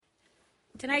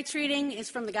Tonight's reading is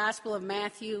from the Gospel of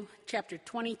Matthew, chapter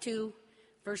 22,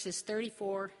 verses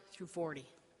 34 through 40.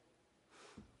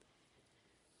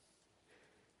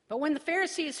 But when the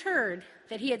Pharisees heard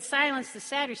that he had silenced the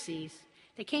Sadducees,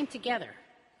 they came together.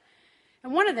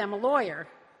 And one of them, a lawyer,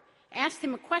 asked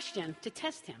him a question to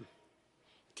test him.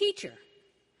 "Teacher,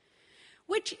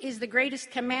 which is the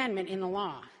greatest commandment in the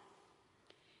law?"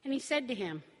 And he said to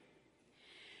him,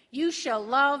 "You shall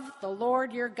love the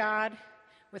Lord your God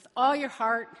with all your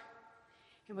heart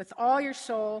and with all your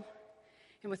soul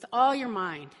and with all your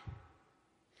mind.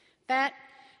 That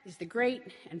is the great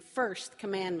and first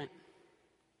commandment.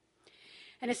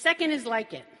 And a second is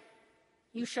like it.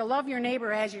 You shall love your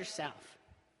neighbor as yourself.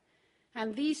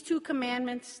 On these two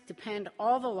commandments depend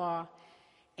all the law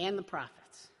and the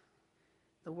prophets."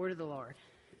 The word of the Lord.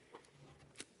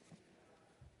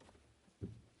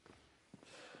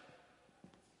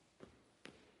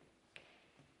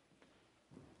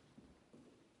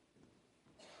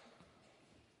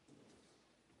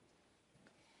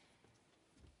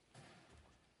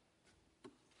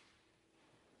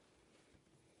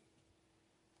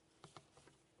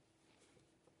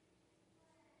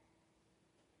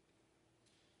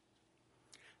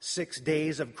 6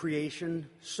 days of creation,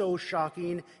 so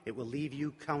shocking it will leave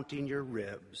you counting your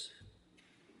ribs.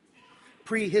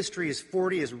 Prehistory's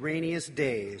 40 rainiest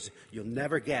days, you'll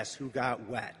never guess who got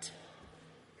wet.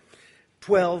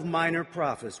 12 minor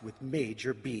prophets with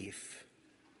major beef.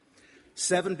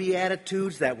 7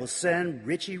 beatitudes that will send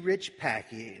Richie Rich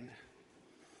packing.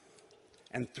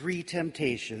 And 3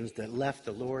 temptations that left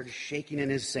the Lord shaking in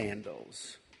his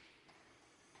sandals.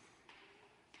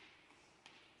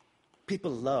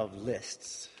 People love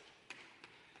lists.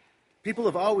 People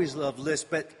have always loved lists,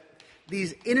 but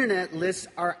these internet lists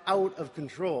are out of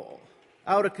control.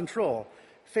 Out of control.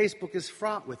 Facebook is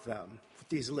fraught with them, with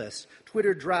these lists.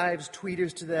 Twitter drives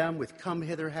tweeters to them with come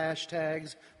hither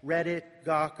hashtags, Reddit,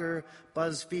 Gawker,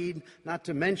 BuzzFeed, not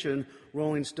to mention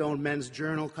Rolling Stone, Men's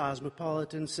Journal,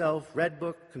 Cosmopolitan, Self,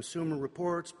 Redbook, Consumer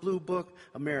Reports, Blue Book,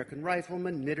 American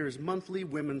Rifleman, Knitters Monthly,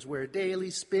 Women's Wear Daily,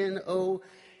 Spin,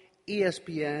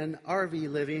 ESPN, RV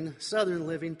Living, Southern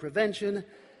Living, Prevention,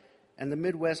 and the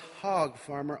Midwest Hog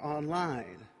Farmer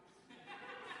Online.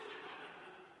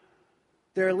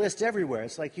 There are lists everywhere.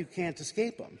 It's like you can't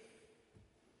escape them.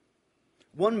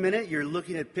 1 minute you're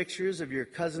looking at pictures of your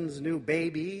cousin's new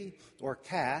baby or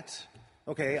cat.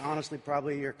 Okay, honestly,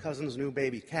 probably your cousin's new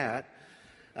baby cat.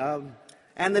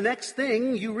 And the next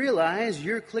thing you realize,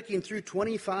 you're clicking through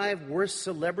 25 worst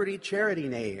celebrity charity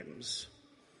names.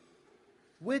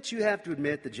 Which you have to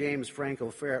admit the James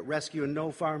Franco Ferret Rescue and No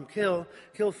Farm Kill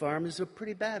Farm is a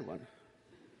pretty bad one.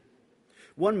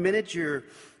 1 minute you're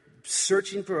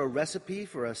searching for a recipe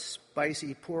for a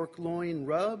spicy pork loin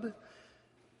rub,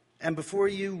 and before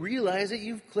you realize it,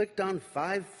 you've clicked on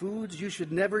 5 foods you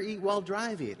should never eat while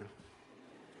driving.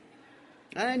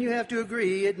 And you have to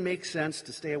agree, it makes sense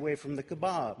to stay away from the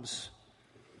kebabs.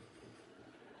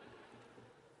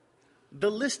 The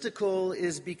listicle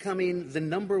is becoming the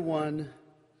number one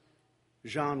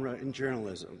genre in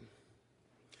journalism.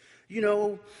 You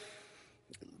know,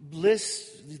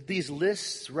 these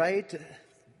lists, right,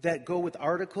 that go with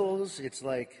articles, it's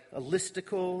like a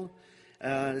listicle.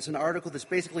 It's an article that's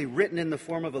basically written in the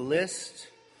form of a list.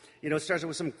 You know, it starts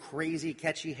with some crazy,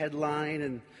 catchy headline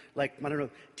and, like,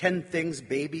 10 things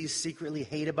babies secretly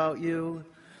hate about you.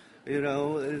 You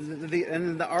know,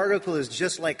 and the article is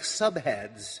just like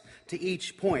subheads to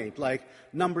each point, like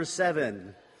number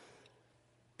 7,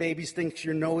 babies think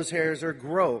your nose hairs are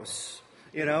gross,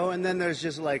 you know, and then there's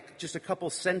just a couple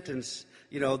sentences,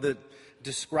 you know, that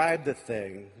describe the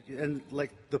thing and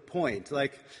like the point,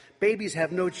 like babies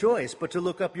have no choice but to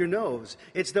look up your nose.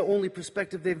 It's the only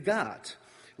perspective they've got.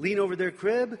 Lean over their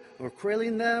crib or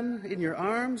cradling them in your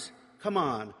arms. Come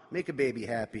on, make a baby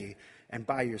happy and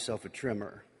buy yourself a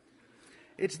trimmer.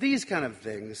 It's these kind of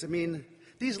things. I mean,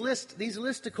 these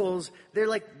listicles, they're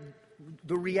like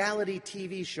the reality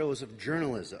TV shows of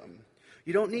journalism.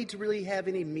 You don't need to really have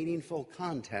any meaningful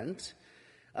content,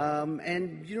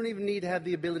 and you don't even need to have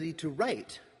the ability to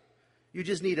write. You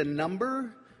just need a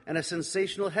number and a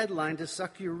sensational headline to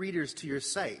suck your readers to your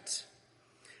site.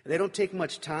 They don't take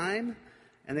much time,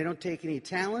 and they don't take any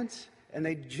talent, and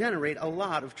they generate a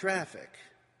lot of traffic.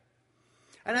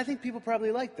 And I think people probably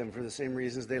like them for the same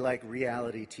reasons they like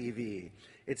reality TV.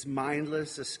 It's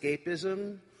mindless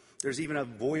escapism. There's even a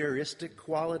voyeuristic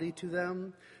quality to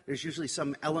them. There's usually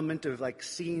some element of like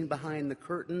seeing behind the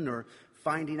curtain or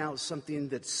finding out something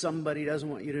that somebody doesn't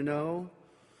want you to know.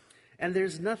 And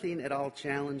there's nothing at all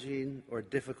challenging or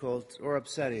difficult or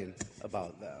upsetting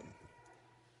about them.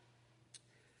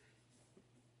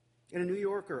 In a New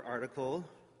Yorker article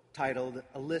titled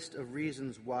 "A List of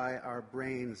Reasons Why Our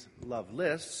Brains Love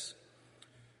Lists,"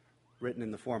 written in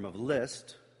the form of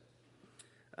list,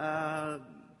 the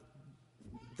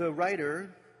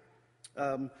writer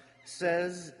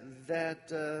says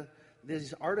that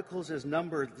these articles as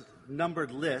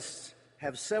numbered lists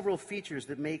have several features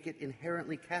that make it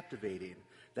inherently captivating.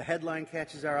 The headline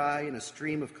catches our eye in a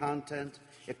stream of content.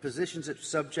 It positions its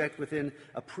subject within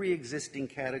a pre-existing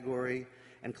category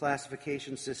and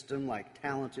classification system like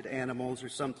talented animals or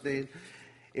something.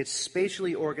 It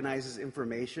spatially organizes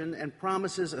information and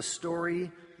promises a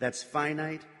story that's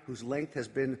finite, whose length has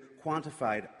been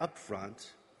quantified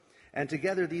upfront. And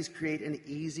together these create an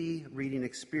easy reading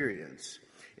experience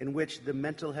in which the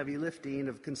mental heavy lifting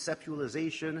of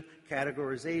conceptualization,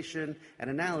 categorization, and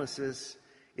analysis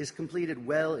is completed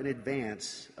well in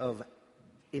advance of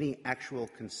any actual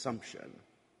consumption.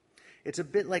 It's a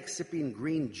bit like sipping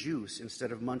green juice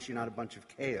instead of munching on a bunch of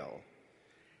kale.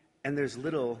 And there's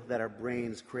little that our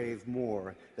brains crave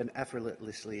more than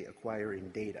effortlessly acquiring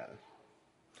data.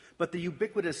 But the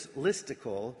ubiquitous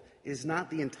listicle is not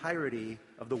the entirety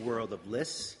of the world of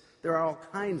lists. There are all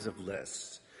kinds of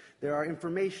lists. There are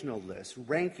informational lists,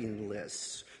 ranking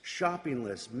lists, shopping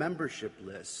lists, membership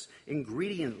lists,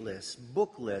 ingredient lists,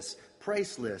 book lists,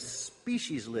 price lists,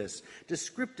 species lists,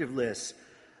 descriptive lists.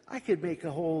 I could make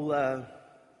a whole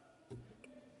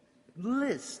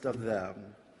list of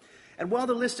them. And while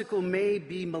the listicle may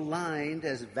be maligned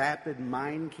as vapid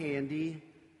mind candy,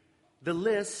 the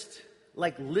list,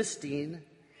 like listing,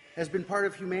 has been part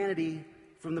of humanity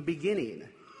from the beginning.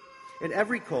 In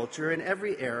every culture, in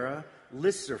every era,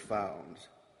 lists are found.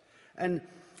 And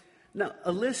now,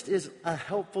 a list is a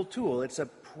helpful tool. It's a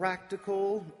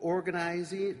practically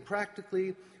organizing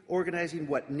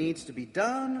what needs to be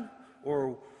done,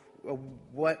 or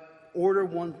what order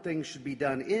one thing should be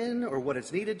done in, or what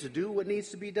it's needed to do what needs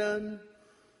to be done.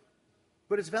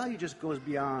 But its value just goes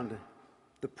beyond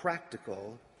the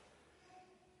practical.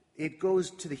 It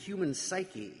goes to the human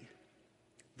psyche.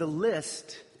 The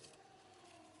list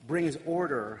brings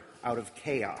order out of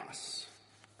chaos.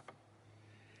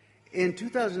 In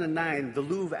 2009, the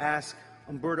Louvre asked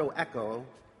Umberto Eco,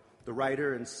 the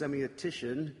writer and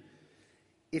semiotician,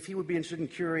 if he would be interested in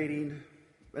curating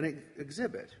an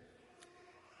exhibit.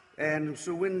 And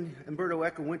so when Umberto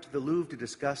Eco went to the Louvre to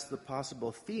discuss the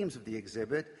possible themes of the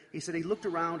exhibit, he said he looked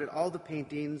around at all the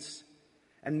paintings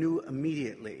and knew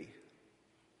immediately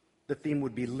the theme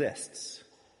would be lists.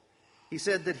 He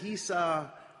said that he saw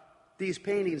these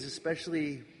paintings,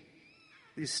 especially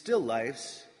these still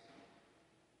lifes,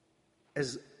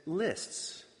 as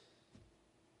lists.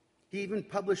 He even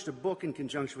published a book in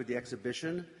conjunction with the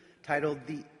exhibition titled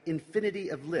The Infinity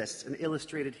of Lists, An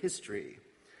Illustrated History.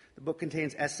 The book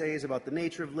contains essays about the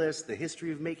nature of lists, the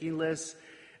history of making lists,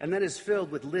 and then is filled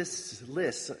with lists,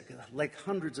 like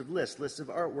hundreds of lists of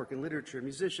artwork and literature and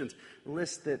musicians,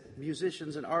 lists that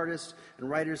musicians and artists and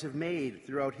writers have made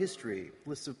throughout history,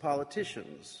 lists of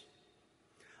politicians.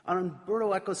 And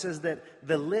Umberto Eco says that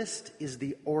the list is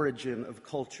the origin of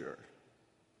culture.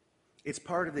 It's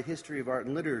part of the history of art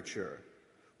and literature.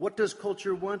 What does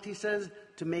culture want, he says?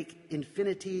 To make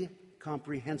infinity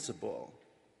comprehensible.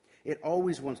 It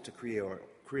always wants to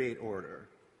create order.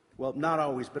 Well, not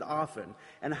always, but often.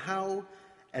 And how,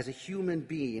 as a human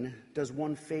being, does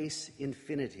one face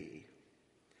infinity?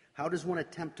 How does one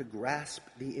attempt to grasp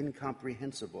the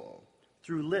incomprehensible?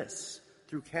 Through lists,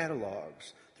 through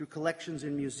catalogs, through collections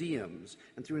in museums,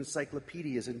 and through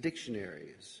encyclopedias and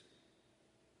dictionaries.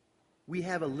 We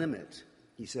have a limit,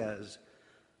 he says,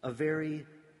 a very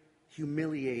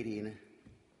humiliating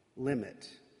limit: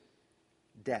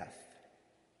 death.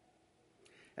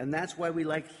 And that's why we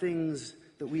like things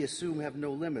that we assume have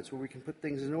no limits, where we can put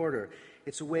things in order.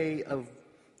 It's a way of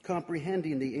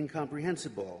comprehending the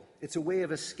incomprehensible. It's a way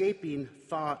of escaping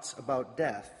thoughts about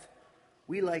death.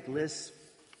 We like lists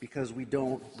because we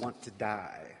don't want to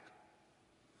die.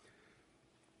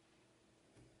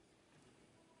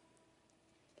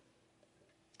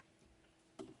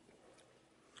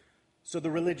 So the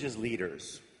religious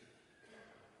leaders,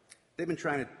 they've been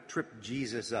trying to trip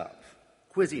Jesus up,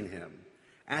 quizzing him,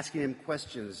 asking him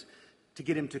questions to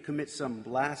get him to commit some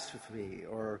blasphemy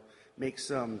or make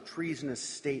some treasonous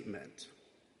statement.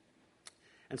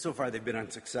 And so far they've been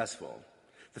unsuccessful.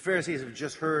 The Pharisees have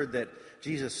just heard that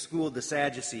Jesus schooled the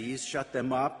Sadducees, shut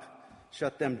them up,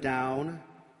 shut them down.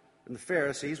 And the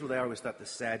Pharisees, well, they always thought the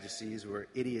Sadducees were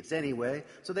idiots anyway,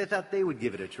 so they thought they would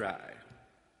give it a try.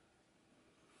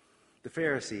 The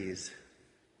Pharisees,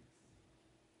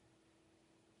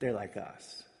 they're like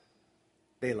us.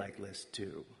 They like lists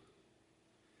too.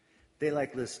 They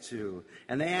like lists too.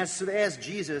 And they asked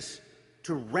Jesus,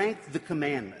 to rank the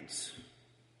commandments.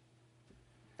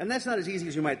 And that's not as easy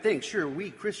as you might think. Sure, we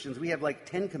Christians, we have like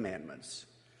 10 commandments.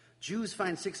 Jews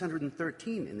find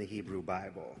 613 in the Hebrew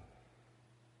Bible.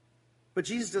 But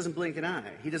Jesus doesn't blink an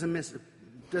eye. He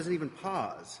doesn't even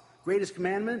pause. Greatest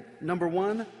commandment, number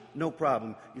 1, no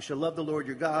problem. You shall love the Lord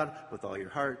your God with all your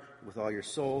heart, with all your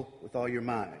soul, with all your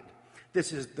mind.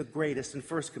 This is the greatest and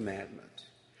first commandment.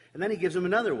 And then he gives him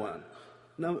another one.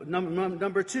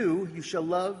 Number 2, you shall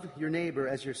love your neighbor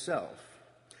as yourself.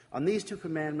 On these 2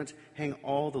 commandments hang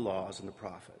all the laws and the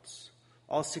prophets.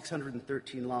 All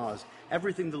 613 laws,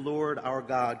 everything the Lord our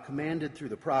God commanded through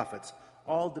the prophets,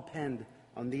 all depend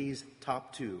on these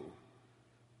top 2.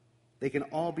 They can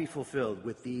all be fulfilled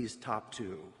with these top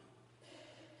 2.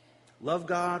 Love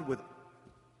God with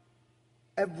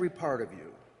every part of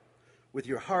you, with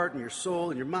your heart and your soul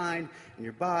and your mind and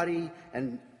your body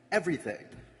and everything.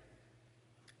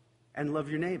 And love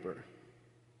your neighbor.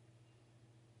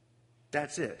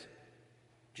 That's it,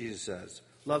 Jesus says.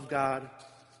 Love God,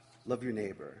 love your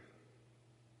neighbor.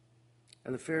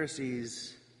 And the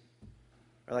Pharisees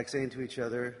are like saying to each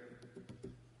other,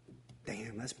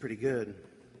 damn, that's pretty good.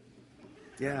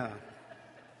 Yeah,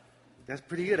 that's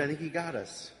pretty good. I think he got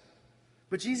us.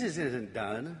 But Jesus isn't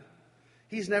done.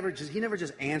 He never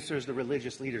just answers the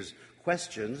religious leaders'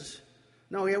 questions.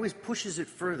 No, he always pushes it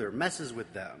further, messes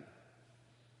with them.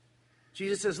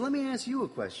 Jesus says, let me ask you a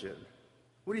question.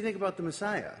 What do you think about the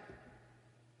Messiah?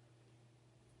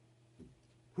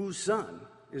 Whose son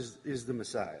is the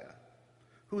Messiah?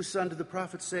 Whose son did the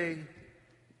prophets say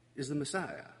is the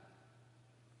Messiah?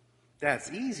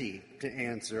 That's easy to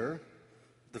answer,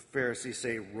 the Pharisees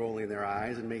say, rolling their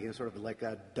eyes and making sort of like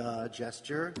a duh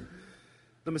gesture.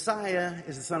 The Messiah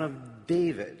is the son of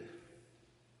David.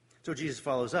 So Jesus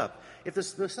follows up. If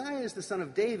the Messiah is the son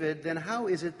of David, then how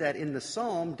is it that in the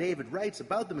psalm David writes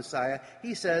about the Messiah,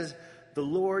 he says, the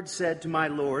Lord said to my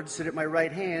Lord, sit at my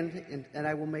right hand, and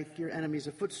I will make your enemies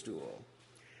a footstool.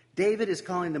 David is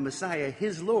calling the Messiah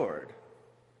his Lord.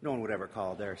 No one would ever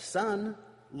call their son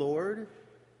Lord.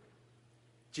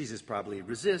 Jesus probably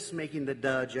resists making the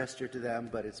duh gesture to them,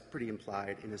 but it's pretty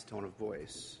implied in his tone of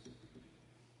voice.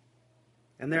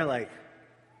 And they're like,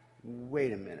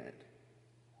 wait a minute.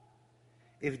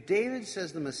 If David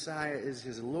says the Messiah is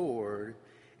his Lord,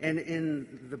 and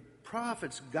in the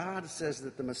prophets God says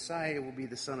that the Messiah will be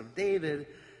the son of David,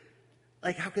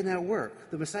 like how can that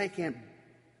work? The Messiah can't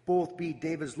both be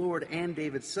David's Lord and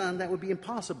David's son. That would be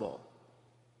impossible.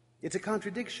 It's a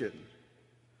contradiction.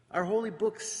 Our holy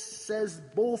book says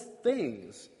both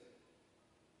things.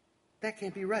 That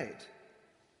can't be right.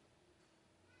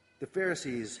 The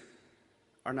Pharisees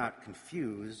are not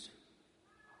confused.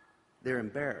 They're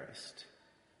embarrassed.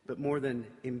 But more than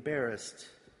embarrassed,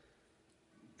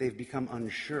 they've become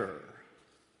unsure.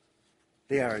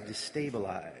 They are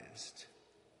destabilized.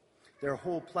 Their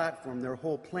whole platform, their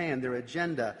whole plan, their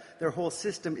agenda, their whole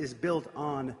system is built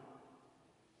on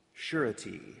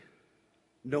surety.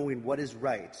 Knowing what is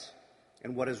right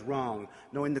and what is wrong,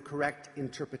 knowing the correct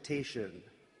interpretation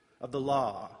of the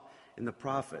law and the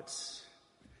prophets.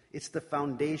 It's the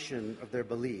foundation of their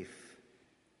belief.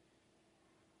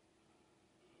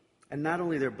 And not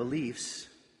only their beliefs,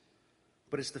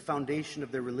 but it's the foundation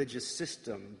of their religious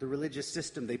system, the religious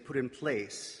system they put in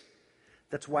place.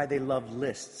 That's why they love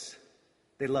lists.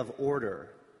 They love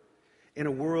order. In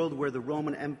a world where the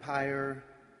Roman Empire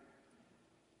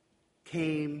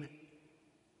came,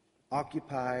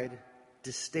 occupied,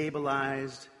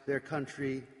 destabilized their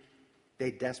country,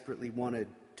 they desperately wanted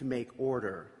to make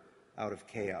order out of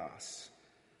chaos,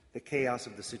 the chaos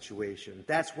of the situation.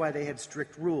 That's why they had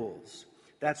strict rules.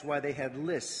 That's why they had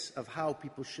lists of how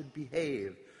people should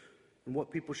behave and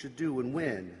what people should do and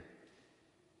when.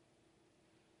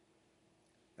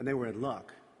 And they were in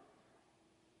luck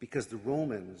because the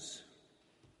Romans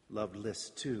loved lists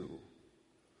too.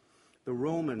 The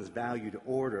Romans valued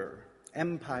order.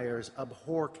 Empires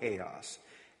abhor chaos.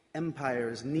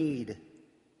 Empires need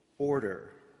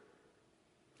order.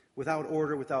 Without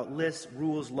order, without lists,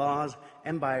 rules, laws,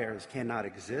 empires cannot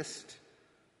exist.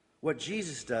 What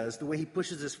Jesus does, the way he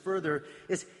pushes this further,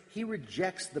 is he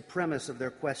rejects the premise of their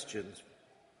questions.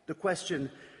 He questions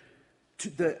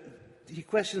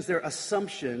their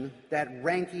assumption that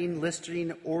ranking,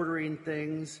 listing, ordering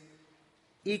things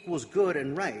equals good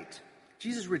and right.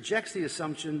 Jesus rejects the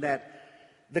assumption that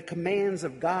the commands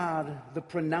of God, the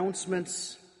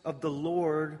pronouncements of the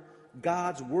Lord,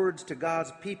 God's words to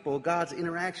God's people, God's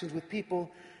interactions with people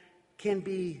can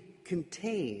be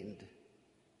contained,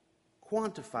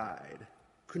 quantified,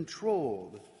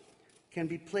 controlled, can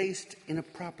be placed in a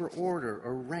proper order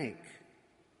or rank.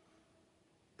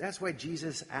 That's why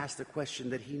Jesus asked a question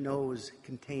that he knows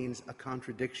contains a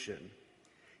contradiction.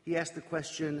 He asked the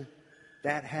question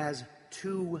that has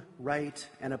two right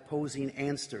and opposing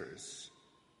answers.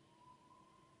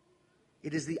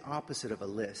 It is the opposite of a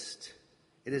list.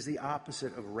 It is the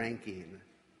opposite of ranking.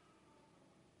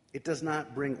 It does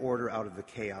not bring order out of the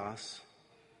chaos.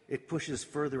 It pushes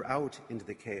further out into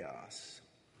the chaos.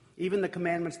 Even the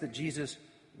commandments that Jesus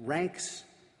ranks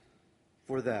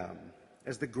for them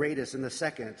as the greatest and the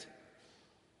second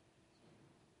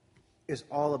is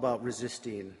all about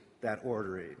resisting that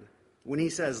ordering. When he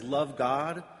says, love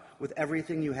God with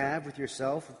everything you have, with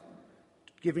yourself,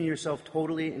 giving yourself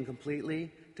totally and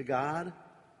completely to God,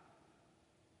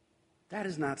 that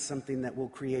is not something that will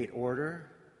create order.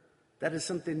 That is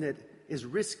something that is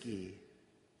risky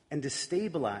and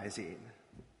destabilizing.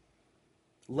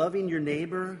 Loving your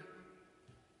neighbor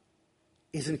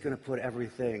isn't going to put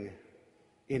everything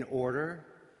in order.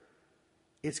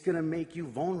 It's going to make you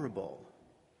vulnerable.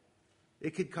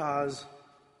 It could cause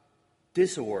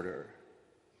disorder.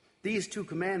 These two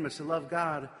commandments, to love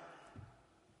God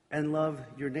and love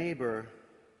your neighbor,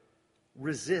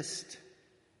 resist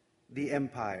the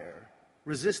empire,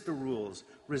 resist the rules,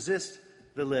 resist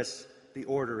the lists, the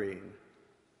ordering.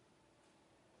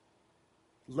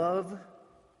 Love,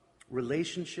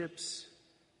 relationships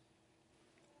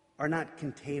are not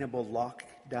containable,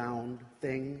 lockdown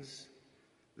things.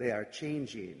 They are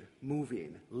changing,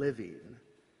 moving, living.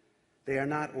 They are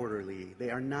not orderly. They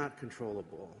are not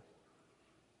controllable.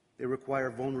 They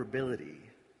require vulnerability,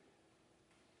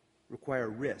 require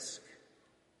risk,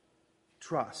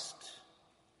 trust.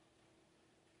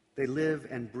 They live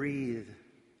and breathe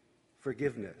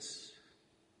forgiveness,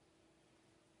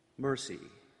 mercy,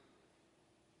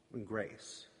 and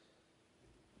grace.